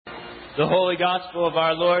The Holy Gospel of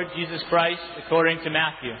our Lord Jesus Christ according to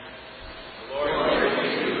Matthew. Glory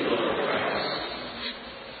to you, Lord Christ.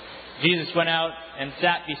 Jesus went out and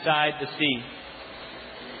sat beside the sea.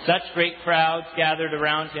 Such great crowds gathered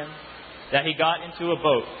around him that he got into a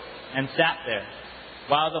boat and sat there,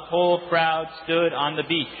 while the whole crowd stood on the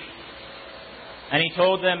beach. And he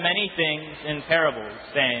told them many things in parables,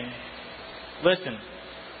 saying, "Listen,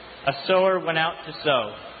 a sower went out to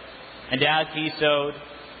sow, and as he sowed,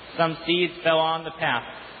 some seeds fell on the path,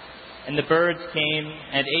 and the birds came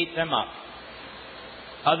and ate them up.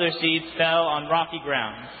 Other seeds fell on rocky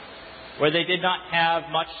ground, where they did not have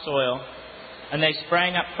much soil, and they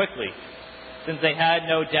sprang up quickly, since they had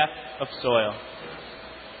no depth of soil.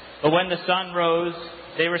 But when the sun rose,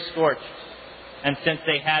 they were scorched, and since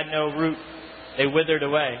they had no root, they withered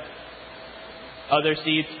away. Other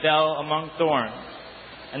seeds fell among thorns,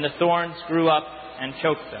 and the thorns grew up and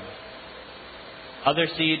choked them. Other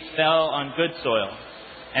seeds fell on good soil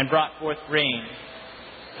and brought forth rain,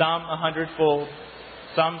 some 100-fold,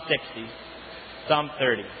 some 60, some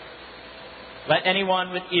 30. Let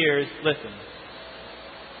anyone with ears listen.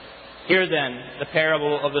 Hear then the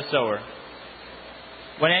parable of the sower.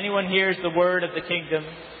 When anyone hears the word of the kingdom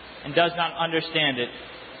and does not understand it,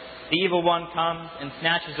 the evil one comes and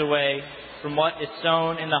snatches away from what is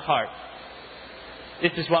sown in the heart.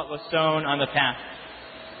 This is what was sown on the path.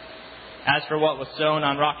 As for what was sown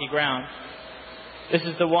on rocky ground, this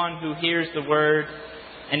is the one who hears the word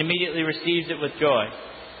and immediately receives it with joy.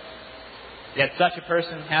 Yet such a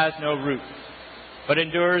person has no root, but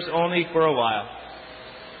endures only for a while.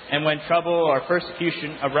 And when trouble or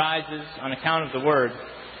persecution arises on account of the word,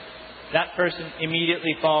 that person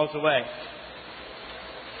immediately falls away.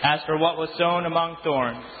 As for what was sown among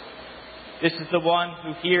thorns, this is the one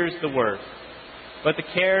who hears the word, but the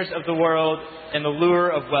cares of the world and the lure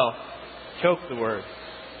of wealth choke the word,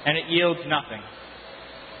 and it yields nothing.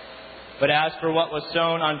 But as for what was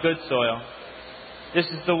sown on good soil, this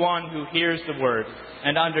is the one who hears the word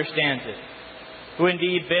and understands it, who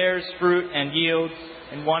indeed bears fruit and yields,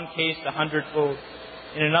 in one case 100-fold,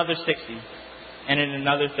 in another 60, and in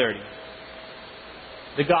another 30.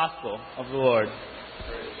 The Gospel of the Lord.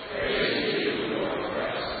 Praise to you, Lord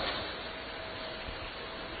Christ.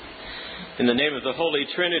 In the name of the Holy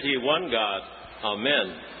Trinity, one God,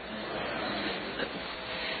 Amen.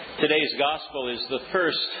 Today's Gospel is the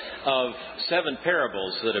first of 7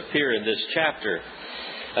 parables that appear in this chapter.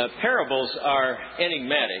 Parables are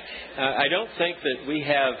enigmatic. I don't think that we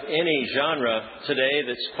have any genre today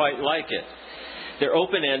that's quite like it. They're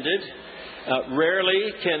open-ended.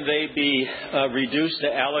 Rarely can they be reduced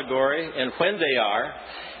to allegory, and when they are,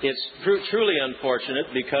 it's truly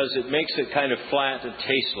unfortunate because it makes it kind of flat and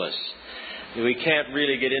tasteless. We can't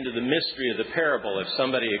really get into the mystery of the parable if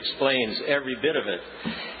somebody explains every bit of it.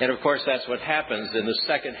 And of course, that's what happens in the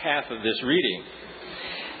second half of this reading.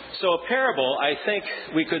 So a parable, I think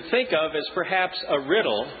we could think of as perhaps a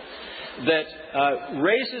riddle that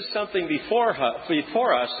raises something before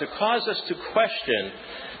us to cause us to question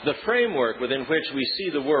the framework within which we see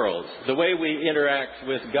the world, the way we interact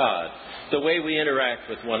with God, the way we interact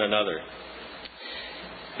with one another.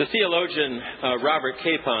 The theologian Robert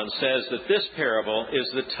Capon says that this parable is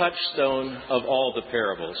the touchstone of all the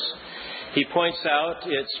parables. He points out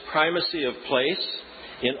its primacy of place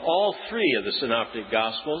in all 3 of the Synoptic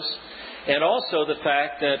Gospels, and also the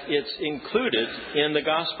fact that it's included in the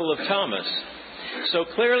Gospel of Thomas. So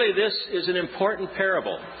clearly this is an important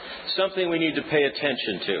parable, something we need to pay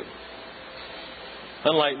attention to.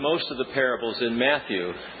 Unlike most of the parables in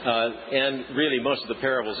Matthew, and really most of the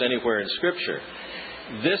parables anywhere in Scripture,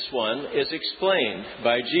 this one is explained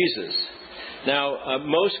by Jesus. Now,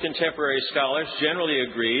 most contemporary scholars generally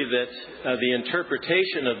agree that the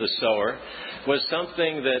interpretation of the sower was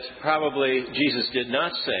something that probably Jesus did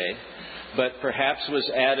not say, but perhaps was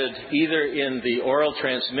added either in the oral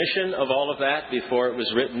transmission of all of that before it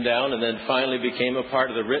was written down and then finally became a part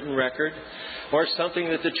of the written record, or something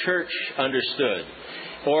that the church understood,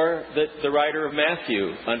 or that the writer of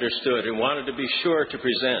Matthew understood and wanted to be sure to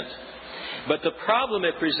present. But the problem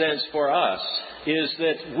it presents for us is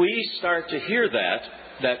that we start to hear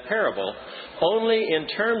that parable only in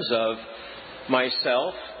terms of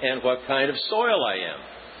myself and what kind of soil I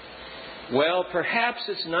am. Well, perhaps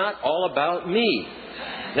it's not all about me.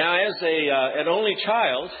 Now, as an only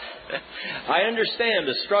child, I understand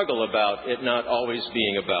the struggle about it not always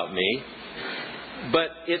being about me. But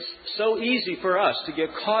it's so easy for us to get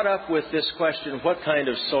caught up with this question, what kind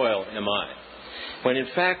of soil am I? When in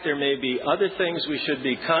fact there may be other things we should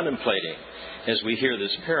be contemplating as we hear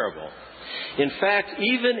this parable. In fact,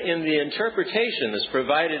 even in the interpretation that's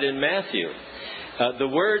provided in Matthew, The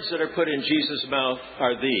words that are put in Jesus' mouth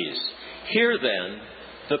are these: "Hear then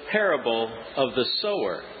the parable of the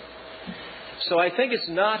sower." So I think it's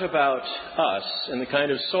not about us and the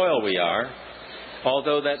kind of soil we are,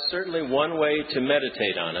 although that's certainly one way to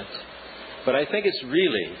meditate on it. But I think it's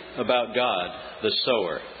really about God, the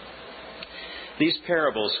sower. These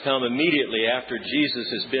parables come immediately after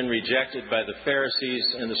Jesus has been rejected by the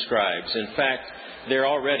Pharisees and the scribes. In fact, they're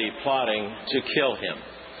already plotting to kill him.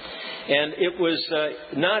 And it was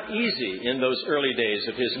not easy in those early days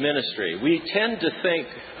of his ministry. We tend to think,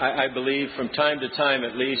 I believe, from time to time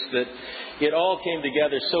at least, that it all came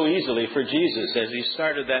together so easily for Jesus as he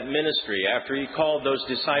started that ministry after he called those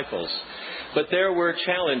disciples. But there were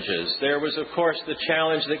challenges. There was, of course, the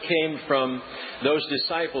challenge that came from those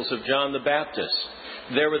disciples of John the Baptist.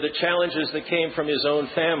 There were the challenges that came from his own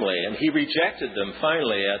family, and he rejected them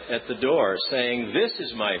finally at the door, saying, "This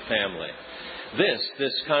is my family.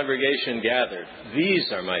 This congregation gathered.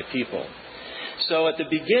 These are my people." So at the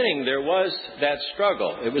beginning, there was that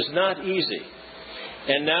struggle. It was not easy.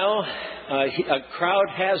 And now a crowd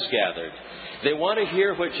has gathered. They want to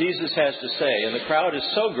hear what Jesus has to say, and the crowd is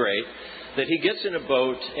so great that he gets in a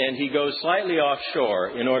boat and he goes slightly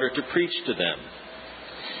offshore in order to preach to them.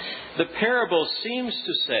 The parable seems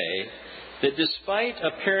to say that despite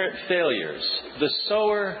apparent failures, the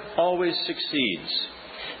sower always succeeds.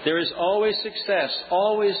 There is always success.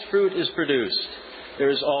 Always fruit is produced. There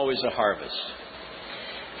is always a harvest.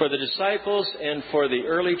 For the disciples and for the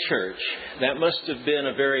early church, that must have been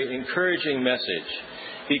a very encouraging message,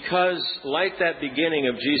 because like that beginning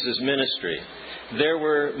of Jesus' ministry, there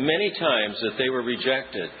were many times that they were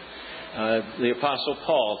rejected. The Apostle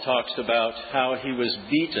Paul talks about how he was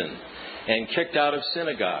beaten and kicked out of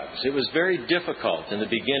synagogues. It was very difficult in the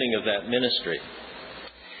beginning of that ministry.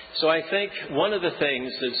 So I think one of the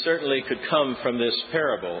things that certainly could come from this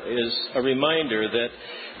parable is a reminder that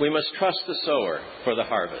we must trust the sower for the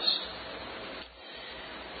harvest.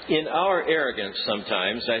 In our arrogance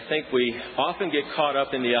sometimes, I think we often get caught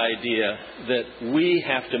up in the idea that we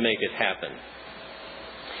have to make it happen.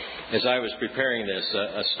 As I was preparing this,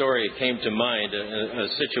 a story came to mind, a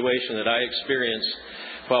situation that I experienced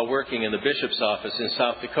while working in the bishop's office in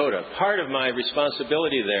South Dakota. Part of my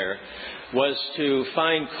responsibility there was to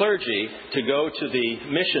find clergy to go to the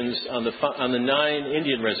missions on the 9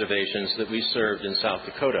 Indian reservations that we served in South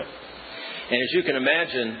Dakota. And as you can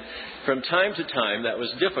imagine, from time to time, that was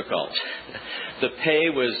difficult. The pay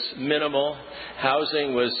was minimal,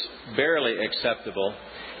 housing was barely acceptable,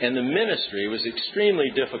 and the ministry was extremely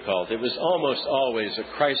difficult. It was almost always a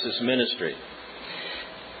crisis ministry.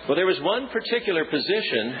 Well, there was one particular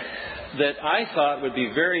position that I thought would be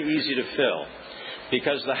very easy to fill,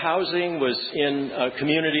 because the housing was in a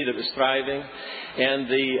community that was thriving, and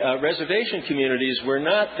the reservation communities were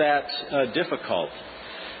not that difficult.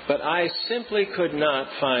 But I simply could not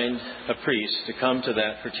find a priest to come to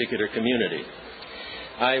that particular community.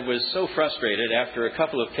 I was so frustrated after a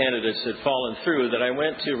couple of candidates had fallen through that I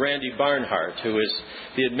went to Randy Barnhart, who is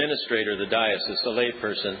the administrator of the diocese, a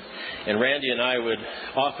layperson. And Randy and I would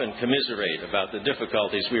often commiserate about the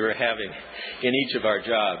difficulties we were having in each of our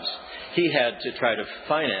jobs. He had to try to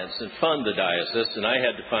finance and fund the diocese, and I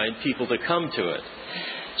had to find people to come to it.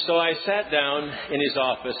 So I sat down in his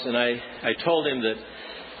office and I told him that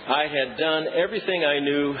I had done everything I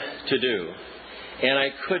knew to do, and I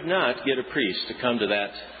could not get a priest to come to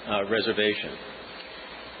that reservation.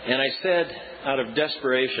 And I said, out of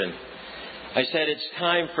desperation, I said, "It's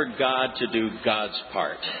time for God to do God's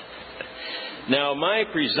part." Now, my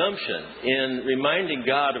presumption in reminding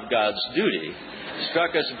God of God's duty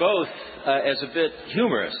struck us both as a bit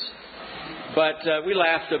humorous. But we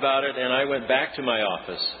laughed about it, and I went back to my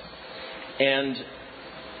office. And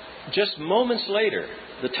just moments later,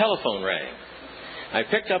 the telephone rang. I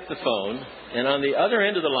picked up the phone, and on the other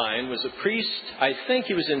end of the line was a priest, I think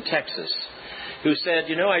he was in Texas, who said,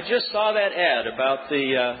 "You know, I just saw that ad about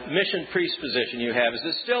the mission priest position you have. Is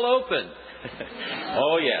it still open?"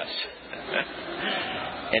 "Oh, yes."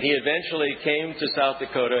 And he eventually came to South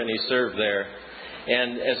Dakota, and he served there.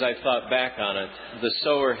 And as I thought back on it, the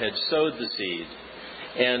sower had sowed the seed,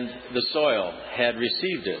 and the soil had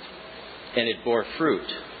received it, and it bore fruit.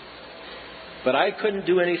 But I couldn't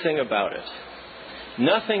do anything about it.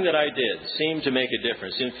 Nothing that I did seemed to make a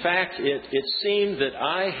difference. In fact, it seemed that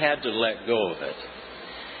I had to let go of it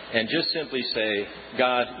and just simply say,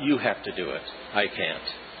 "God, you have to do it. I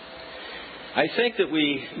can't." I think that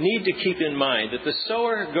we need to keep in mind that the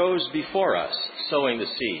sower goes before us, sowing the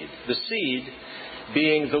seed. The seed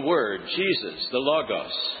being the Word, Jesus, the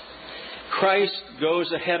Logos. Christ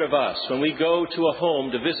goes ahead of us when we go to a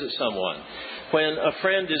home to visit someone, when a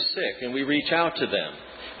friend is sick and we reach out to them,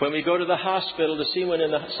 when we go to the hospital to see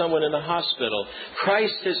someone in the hospital.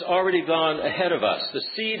 Christ has already gone ahead of us. The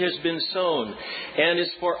seed has been sown, and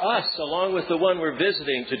it's for us, along with the one we're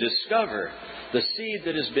visiting, to discover the seed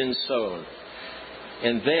that has been sown.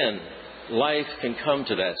 And then life can come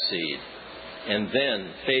to that seed, and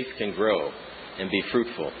then faith can grow and be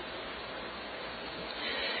fruitful.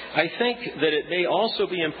 I think that it may also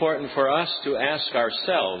be important for us to ask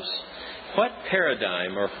ourselves, what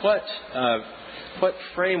paradigm or what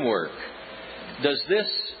framework does this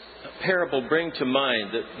parable bring to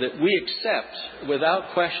mind that we accept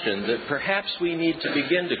without question, that perhaps we need to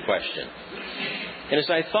begin to question? And as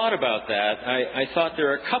I thought about that, I thought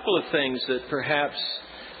there are a couple of things that perhaps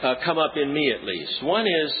come up in me at least. One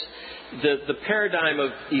is the paradigm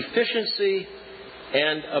of efficiency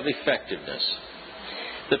and of effectiveness.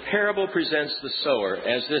 The parable presents the sower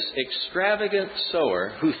as this extravagant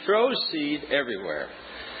sower who throws seed everywhere.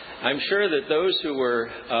 I'm sure that those who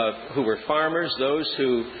were farmers, those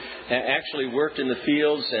who actually worked in the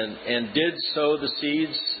fields and did sow the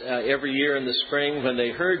seeds every year in the spring, when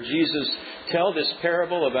they heard Jesus tell this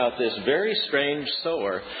parable about this very strange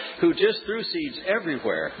sower who just threw seeds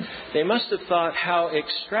everywhere, they must have thought how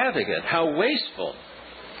extravagant, how wasteful.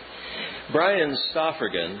 Brian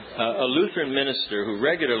Stoffergen, a Lutheran minister who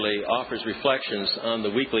regularly offers reflections on the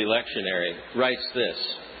weekly lectionary, writes this: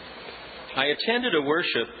 I attended a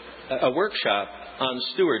workshop on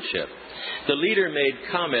stewardship. The leader made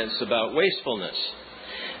comments about wastefulness.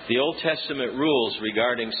 The Old Testament rules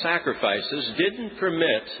regarding sacrifices didn't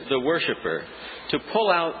permit the worshiper to pull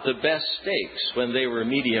out the best steaks when they were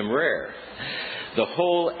medium rare. The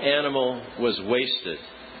whole animal was wasted,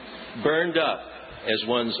 burned up as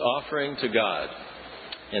one's offering to God.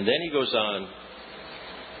 And then he goes on,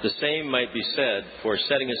 the same might be said for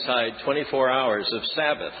setting aside 24 hours of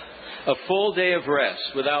Sabbath, a full day of rest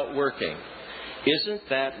without working. Isn't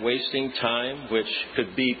that wasting time which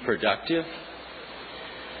could be productive?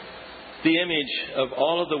 The image of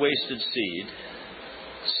all of the wasted seed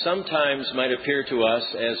sometimes might appear to us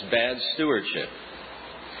as bad stewardship.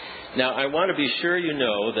 Now, I want to be sure you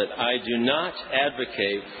know that I do not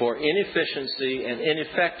advocate for inefficiency and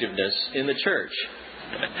ineffectiveness in the church.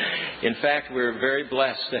 In fact, we're very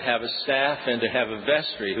blessed to have a staff and to have a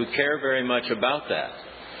vestry who care very much about that.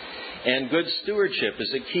 And good stewardship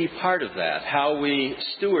is a key part of that, how we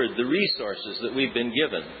steward the resources that we've been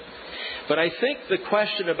given. But I think the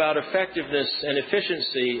question about effectiveness and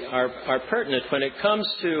efficiency are pertinent when it comes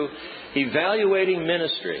to evaluating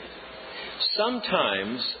ministry.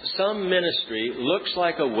 Sometimes some ministry looks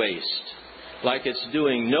like a waste, like it's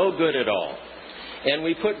doing no good at all. And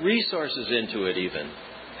we put resources into it even.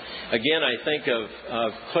 Again, I think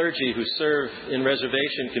of clergy who serve in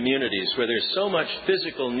reservation communities where there's so much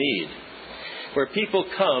physical need, where people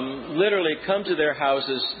literally come to their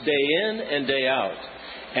houses day in and day out,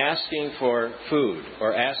 asking for food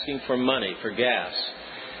or asking for money for gas.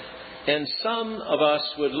 And some of us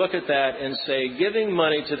would look at that and say, giving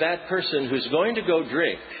money to that person who's going to go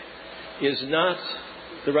drink is not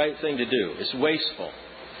the right thing to do. It's wasteful.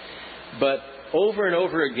 But over and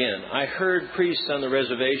over again, I heard priests on the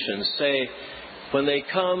reservations say, when they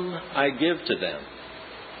come, I give to them.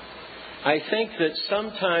 I think that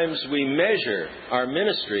sometimes we measure our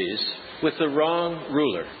ministries with the wrong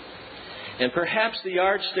ruler. And perhaps the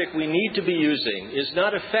yardstick we need to be using is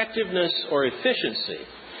not effectiveness or efficiency,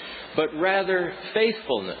 but rather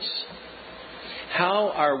faithfulness. How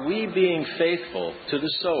are we being faithful to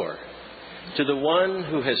the sower, to the one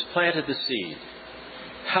who has planted the seed?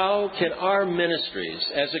 How can our ministries,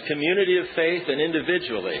 as a community of faith and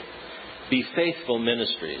individually, be faithful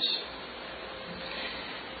ministries?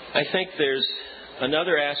 I think there's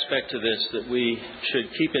another aspect to this that we should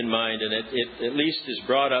keep in mind, and it at least is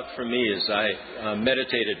brought up for me as I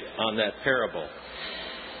meditated on that parable.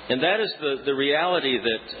 And that is the reality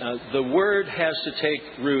that the Word has to take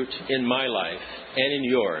root in my life and in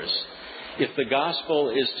yours if the gospel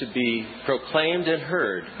is to be proclaimed and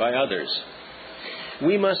heard by others.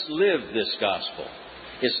 We must live this gospel.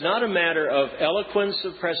 It's not a matter of eloquence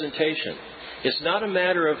of presentation. It's not a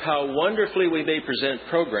matter of how wonderfully we may present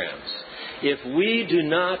programs. If we do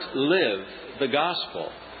not live the gospel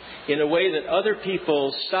in a way that other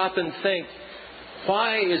people stop and think,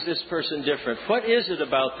 why is this person different? What is it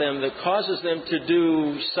about them that causes them to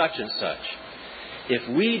do such and such?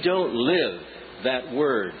 If we don't live that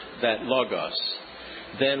word, that logos,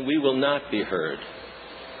 then we will not be heard.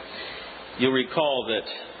 You'll recall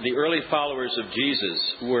that the early followers of Jesus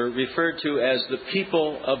were referred to as the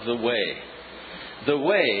people of the way. The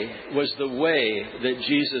way was the way that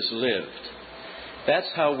Jesus lived.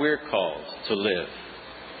 That's how we're called to live.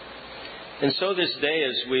 And so this day,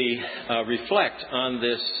 as we reflect on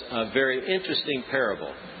this very interesting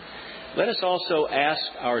parable, let us also ask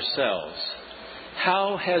ourselves,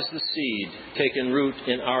 how has the seed taken root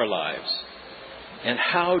in our lives? And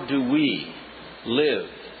how do we live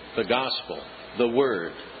the gospel, the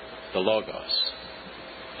word, the Logos?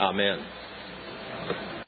 Amen.